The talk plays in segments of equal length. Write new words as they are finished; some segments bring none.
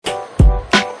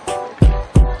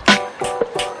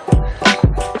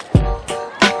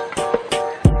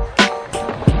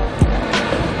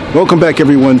Welcome back,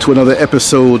 everyone, to another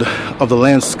episode of the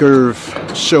Lance Scurv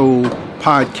Show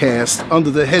podcast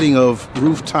under the heading of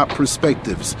Rooftop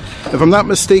Perspectives. If I'm not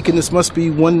mistaken, this must be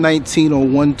 119 or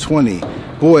 120.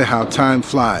 Boy, how time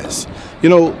flies. You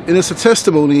know, and it's a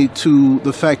testimony to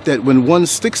the fact that when one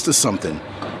sticks to something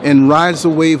and rides the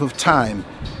wave of time,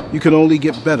 you can only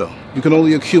get better. You can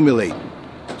only accumulate.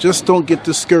 Just don't get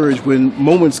discouraged when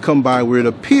moments come by where it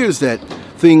appears that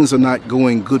things are not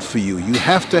going good for you. You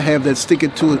have to have that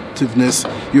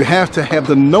stick-it-to-itiveness. You have to have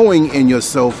the knowing in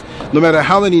yourself, no matter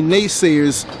how many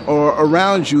naysayers are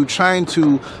around you trying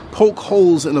to poke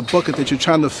holes in a bucket that you're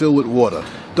trying to fill with water.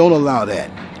 Don't allow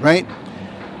that, right?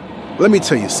 Let me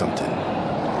tell you something.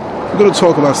 I'm going to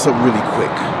talk about something really quick.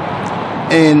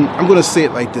 And I'm going to say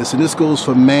it like this, and this goes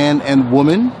for man and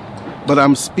woman, but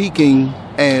I'm speaking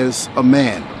as a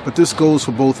man. But this goes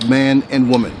for both man and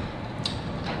woman.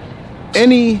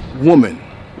 Any woman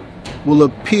will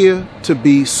appear to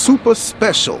be super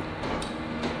special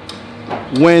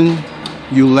when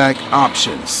you lack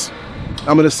options.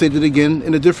 I'm going to say that again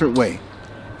in a different way.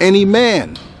 Any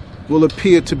man will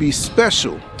appear to be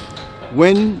special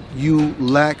when you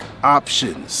lack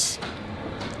options.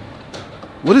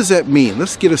 What does that mean?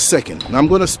 Let's get a second. Now, I'm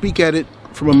going to speak at it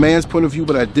from a man's point of view,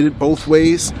 but I did it both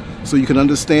ways so you can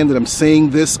understand that I'm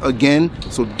saying this again.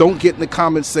 So don't get in the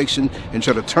comment section and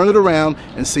try to turn it around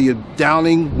and say you're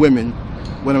downing women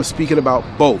when I'm speaking about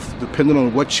both, depending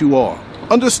on what you are.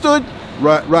 Understood?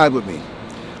 Ride with me.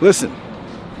 Listen,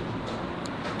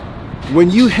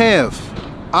 when you have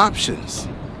options,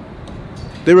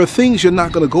 there are things you're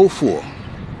not going to go for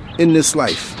in this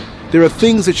life. There are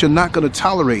things that you're not going to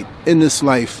tolerate in this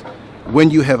life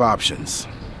when you have options.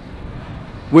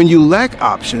 When you lack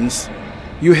options,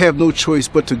 you have no choice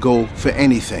but to go for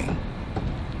anything.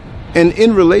 And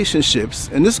in relationships,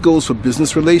 and this goes for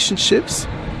business relationships,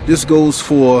 this goes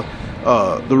for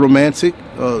the romantic,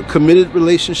 committed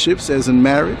relationships as in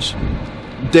marriage,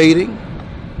 dating,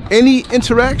 any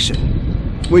interaction.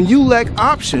 When you lack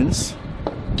options,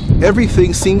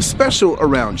 everything seems special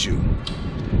around you.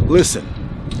 Listen,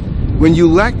 when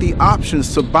you lack the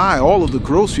options to buy all of the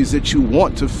groceries that you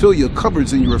want to fill your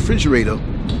cupboards in your refrigerator,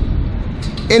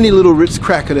 any little Ritz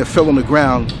cracker that fell on the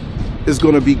ground is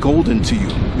going to be golden to you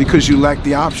because you lack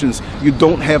the options. You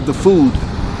don't have the food.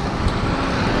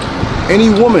 Any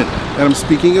woman, and I'm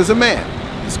speaking as a man,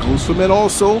 this goes for men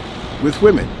also with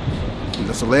women. And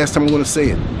that's the last time I'm going to say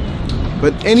it.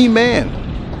 But any man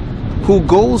who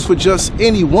goes for just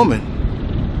any woman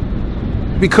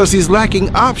because he's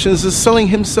lacking options is selling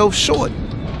himself short.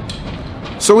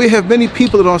 So we have many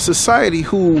people in our society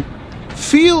who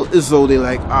feel as though they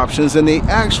lack options, and they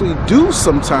actually do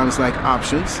sometimes lack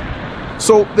options.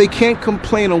 So they can't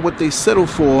complain on what they settle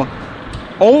for.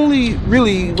 Only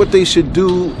really what they should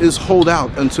do is hold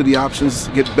out until the options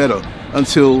get better,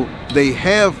 until they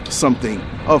have something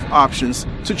of options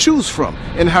to choose from.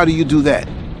 And how do you do that?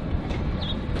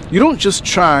 You don't just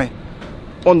try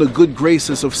on the good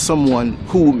graces of someone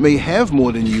who may have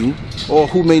more than you, or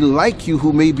who may like you,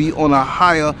 who may be on a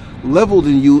higher level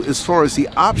than you as far as the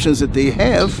options that they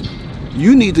have.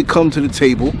 You need to come to the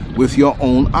table with your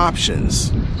own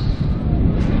options.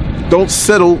 Don't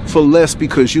settle for less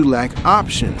because you lack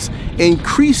options.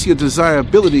 Increase your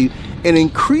desirability and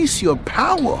increase your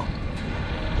power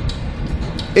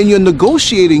and your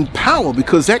negotiating power,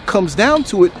 because that comes down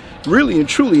to it really and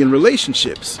truly in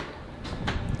relationships.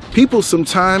 People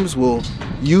sometimes will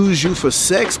use you for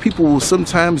sex. People will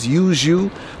sometimes use you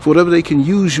for whatever they can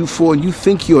use you for, and you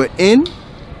think you're in,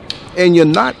 and you're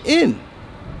not in.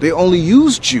 They only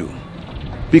used you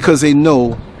because they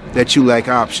know that you lack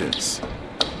options.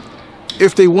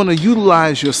 If they want to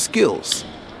utilize your skills,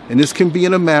 and this can be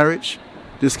in a marriage,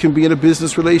 this can be in a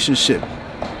business relationship,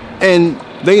 and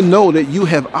they know that you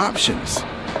have options,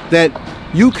 that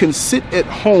you can sit at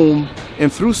home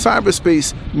and through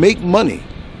cyberspace make money,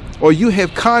 or you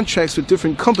have contracts with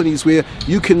different companies where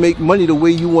you can make money the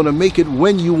way you want to make it,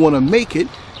 when you want to make it,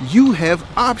 you have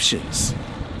options.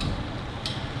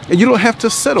 And you don't have to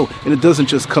settle. And it doesn't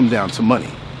just come down to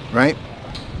money, right?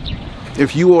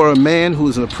 If you are a man who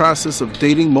is in the process of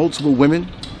dating multiple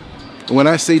women, and when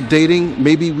I say dating,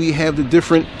 maybe we have the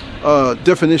different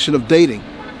definition of dating.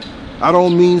 I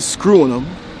don't mean screwing them.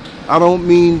 I don't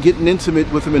mean getting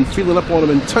intimate with them and feeling up on them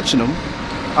and touching them.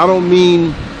 I don't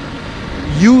mean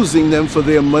using them for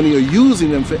their money or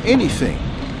using them for anything.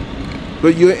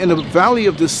 But you're in a valley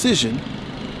of decision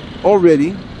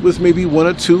already with maybe one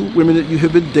or two women that you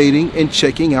have been dating and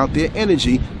checking out their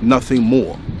energy, nothing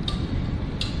more.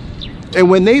 And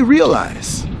when they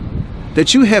realize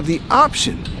that you have the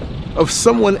option of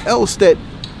someone else, that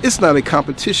it's not a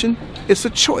competition, it's a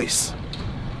choice.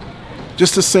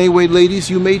 Just the same way, ladies,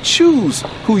 you may choose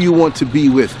who you want to be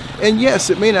with. And yes,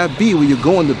 it may not be where you're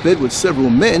going to bed with several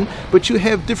men, but you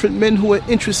have different men who are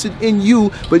interested in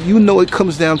you, but you know it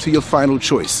comes down to your final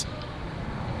choice.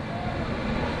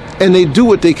 And they do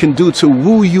what they can do to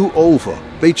woo you over.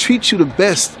 They treat you the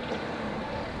best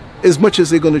as much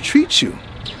as they're going to treat you.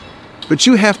 But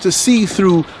you have to see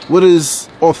through what is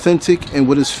authentic and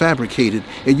what is fabricated.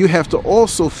 And you have to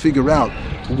also figure out,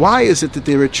 why is it that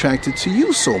they're attracted to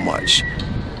you so much?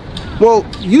 Well,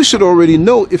 you should already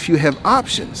know if you have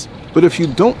options. But if you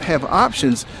don't have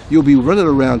options, you'll be running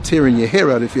around tearing your hair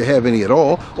out if you have any at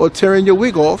all, or tearing your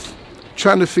wig off,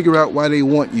 trying to figure out why they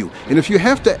want you. And if you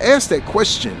have to ask that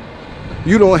question,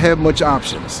 you don't have much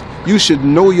options. You should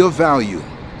know your value.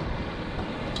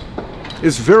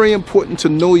 It's very important to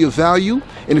know your value,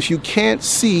 and if you can't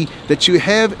see that you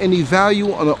have any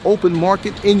value on an open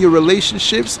market in your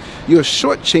relationships, you're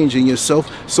shortchanging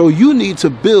yourself. So you need to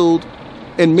build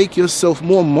and make yourself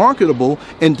more marketable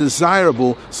and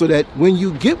desirable so that when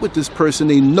you get with this person,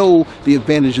 they know the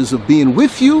advantages of being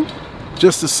with you,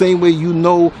 just the same way you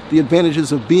know the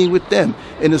advantages of being with them.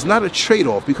 And it's not a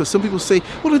trade-off, because some people say,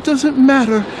 well, it doesn't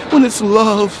matter when it's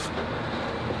love.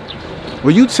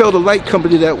 Well, you tell the light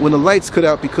company that when the lights cut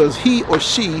out because he or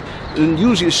she, and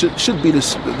usually it should be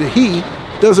the he,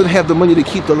 doesn't have the money to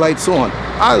keep the lights on.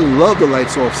 I love the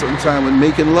lights off sometimes when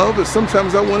making love, and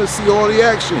sometimes I want to see all the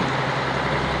action.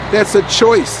 That's a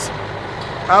choice.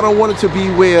 I don't want it to be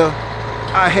where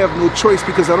I have no choice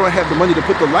because I don't have the money to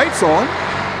put the lights on.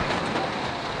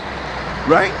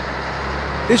 Right?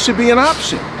 It should be an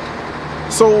option.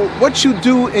 So what you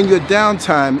do in your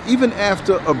downtime, even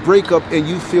after a breakup and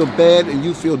you feel bad and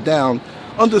you feel down,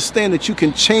 understand that you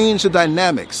can change the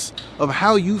dynamics of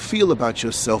how you feel about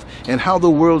yourself and how the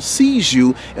world sees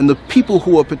you and the people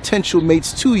who are potential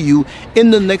mates to you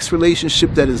in the next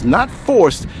relationship that is not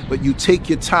forced, but you take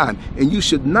your time. And you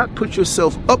should not put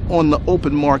yourself up on the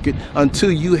open market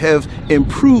until you have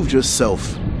improved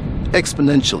yourself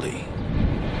exponentially.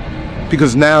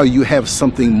 Because now you have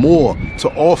something more to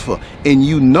offer, and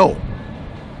you know.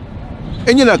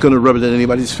 And you're not going to rub it in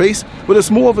anybody's face, but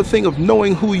it's more of a thing of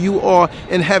knowing who you are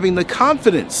and having the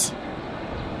confidence.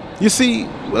 You see,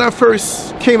 when I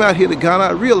first came out here to Ghana,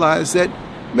 I realized that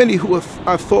many who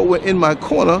I thought were in my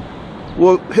corner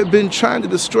have been trying to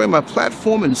destroy my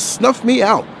platform and snuff me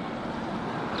out.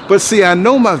 But see, I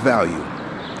know my value,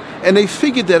 and they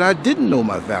figured that I didn't know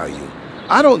my value.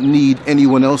 I don't need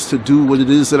anyone else to do what it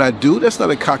is that I do. That's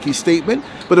not a cocky statement.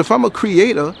 But if I'm a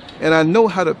creator and I know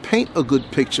how to paint a good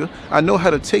picture, I know how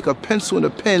to take a pencil and a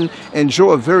pen and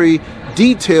draw a very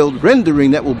detailed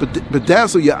rendering that will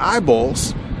bedazzle your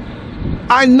eyeballs,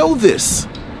 I know this.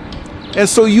 And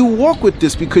so you walk with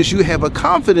this because you have a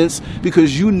confidence,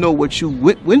 because you know what you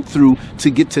went through to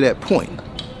get to that point.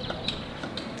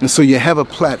 And so you have a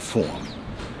platform.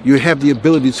 You have the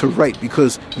ability to write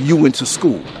because you went to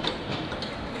school.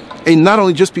 And not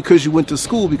only just because you went to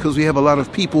school, because we have a lot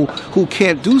of people who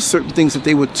can't do certain things that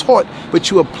they were taught,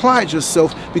 but you applied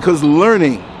yourself because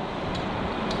learning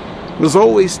was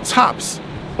always tops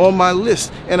on my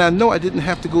list. And I know I didn't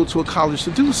have to go to a college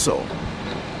to do so.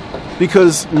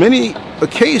 Because many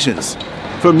occasions,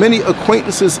 for many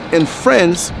acquaintances and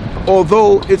friends,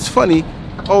 although it's funny,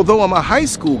 although I'm a high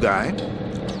school guy,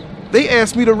 they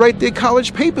asked me to write their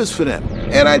college papers for them.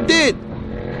 And I did.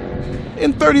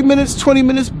 In 30 minutes, 20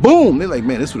 minutes, boom. They're like,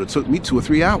 man, this would have took me 2 or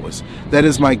 3 hours. That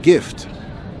is my gift.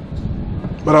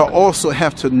 But I also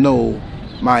have to know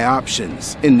my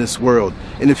options in this world.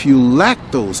 And if you lack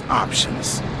those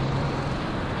options,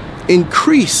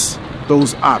 increase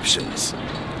those options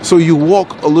so you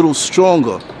walk a little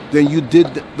stronger than you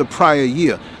did the prior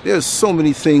year. There's so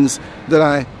many things that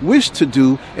I wish to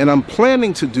do and I'm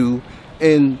planning to do,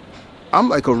 and I'm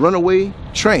like a runaway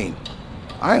train.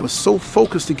 I am so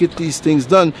focused to get these things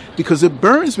done because it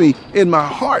burns me in my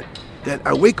heart that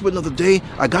I wake up another day,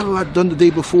 I got a lot done the day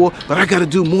before, but I got to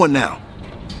do more now.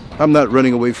 I'm not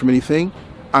running away from anything.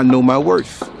 I know my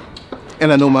worth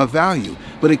and I know my value,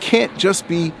 but it can't just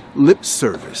be lip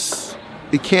service.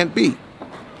 It can't be.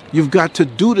 You've got to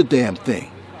do the damn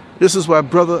thing. This is why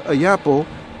Brother Ayapo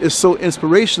is so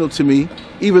inspirational to me,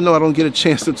 even though I don't get a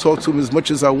chance to talk to him as much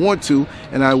as I want to,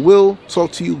 and I will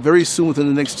talk to you very soon within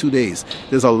the next 2 days.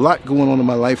 There's a lot going on in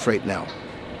my life right now,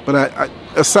 but I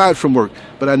aside from work,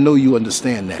 but I know you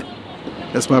understand that.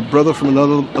 That's my brother from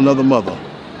another mother,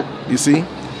 you see?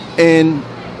 And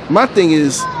my thing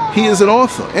is, he is an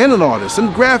author and an artist and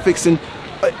graphics and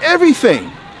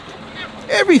everything.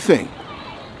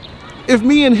 If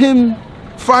me and him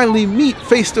finally meet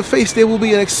face to face, there will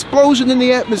be an explosion in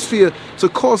the atmosphere to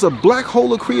cause a black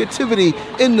hole of creativity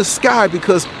in the sky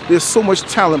because there's so much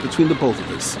talent between the both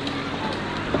of us.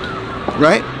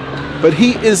 Right? But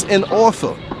he is an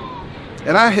author.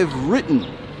 And I have written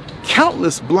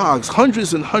countless blogs,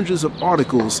 hundreds and hundreds of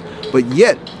articles, but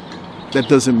yet that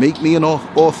doesn't make me an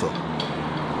author.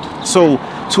 So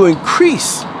to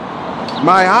increase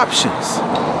my options,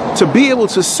 to be able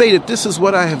to say that this is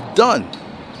what I have done,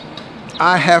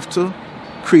 I have to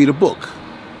create a book.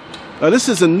 Now, this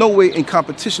is in no way in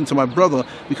competition to my brother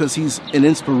because he's an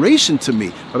inspiration to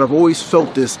me, but I've always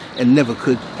felt this and never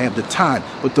could have the time.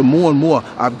 But the more and more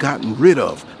I've gotten rid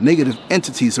of negative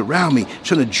entities around me,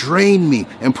 trying to drain me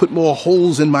and put more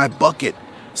holes in my bucket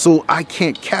so I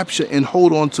can't capture and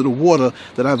hold on to the water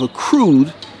that I've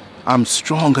accrued, I'm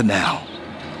stronger now.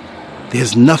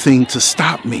 There's nothing to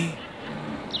stop me.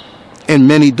 And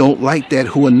many don't like that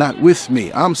who are not with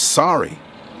me. I'm sorry.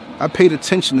 I paid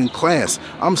attention in class.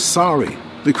 I'm sorry.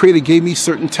 The Creator gave me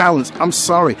certain talents. I'm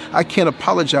sorry. I can't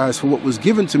apologize for what was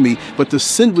given to me, but the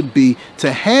sin would be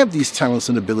to have these talents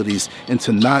and abilities and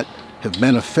to not have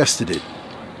manifested it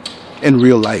in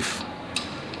real life.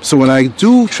 So when I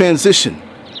do transition,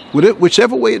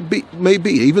 whichever way it may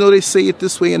be, even though they say it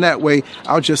this way and that way,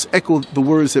 I'll just echo the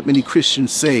words that many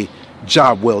Christians say,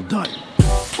 job well done.